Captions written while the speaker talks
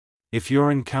If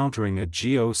you're encountering a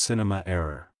GeoCinema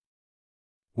error.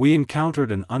 We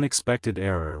encountered an unexpected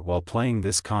error while playing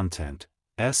this content,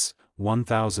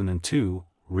 S-1002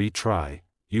 Retry.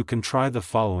 You can try the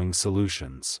following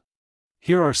solutions.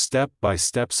 Here are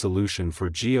step-by-step solution for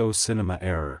GeoCinema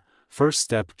error. First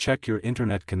step, check your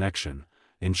internet connection.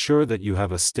 Ensure that you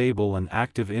have a stable and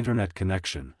active internet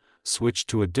connection. Switch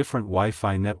to a different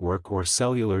Wi-Fi network or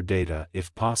cellular data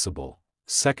if possible.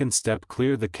 Second step,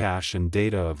 clear the cache and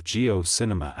data of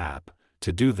GeoCinema app.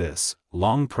 To do this,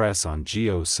 long press on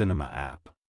GeoCinema app.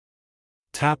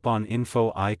 Tap on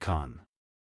Info icon.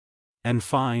 And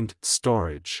find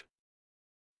Storage.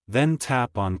 Then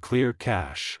tap on Clear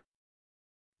Cache.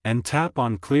 And tap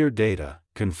on Clear Data,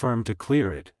 confirm to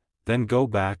clear it, then go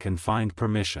back and find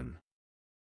Permission.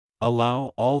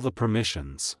 Allow all the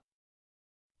permissions.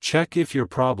 Check if your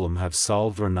problem have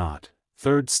solved or not.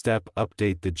 Third step,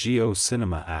 update the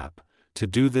GeoCinema app. To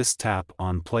do this, tap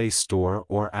on Play Store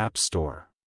or App Store.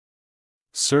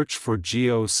 Search for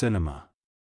GeoCinema.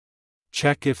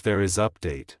 Check if there is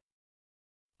update.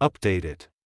 Update it.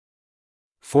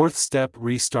 Fourth step,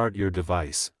 restart your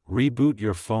device. Reboot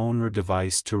your phone or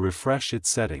device to refresh its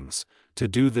settings. To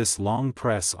do this, long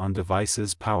press on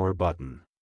device's power button.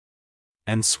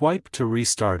 And swipe to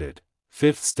restart it.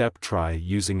 Fifth step, try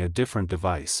using a different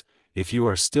device. If you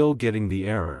are still getting the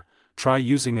error, try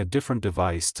using a different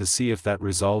device to see if that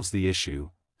resolves the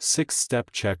issue. Sixth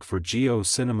step, check for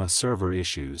GeoCinema server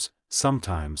issues.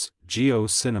 Sometimes,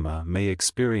 GeoCinema may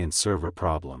experience server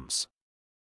problems.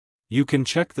 You can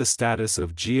check the status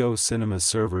of GeoCinema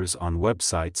servers on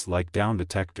websites like Down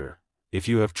Detector. If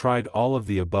you have tried all of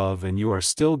the above and you are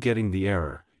still getting the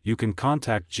error, you can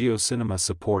contact GeoCinema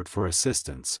support for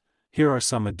assistance. Here are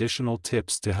some additional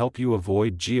tips to help you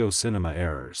avoid GeoCinema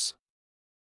errors.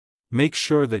 Make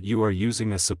sure that you are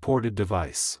using a supported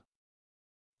device.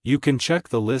 You can check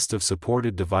the list of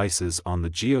supported devices on the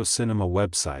GeoCinema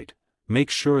website. Make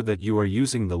sure that you are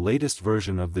using the latest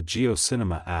version of the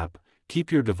GeoCinema app.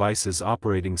 Keep your device's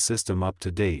operating system up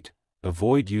to date.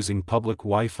 Avoid using public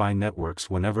Wi-Fi networks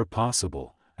whenever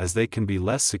possible, as they can be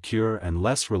less secure and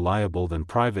less reliable than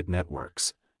private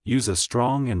networks. Use a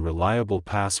strong and reliable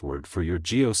password for your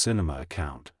GeoCinema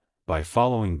account. By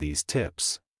following these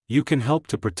tips, you can help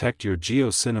to protect your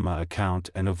GeoCinema account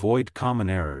and avoid common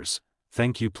errors.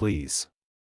 Thank you. Please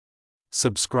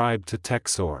subscribe to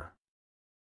TechSoar.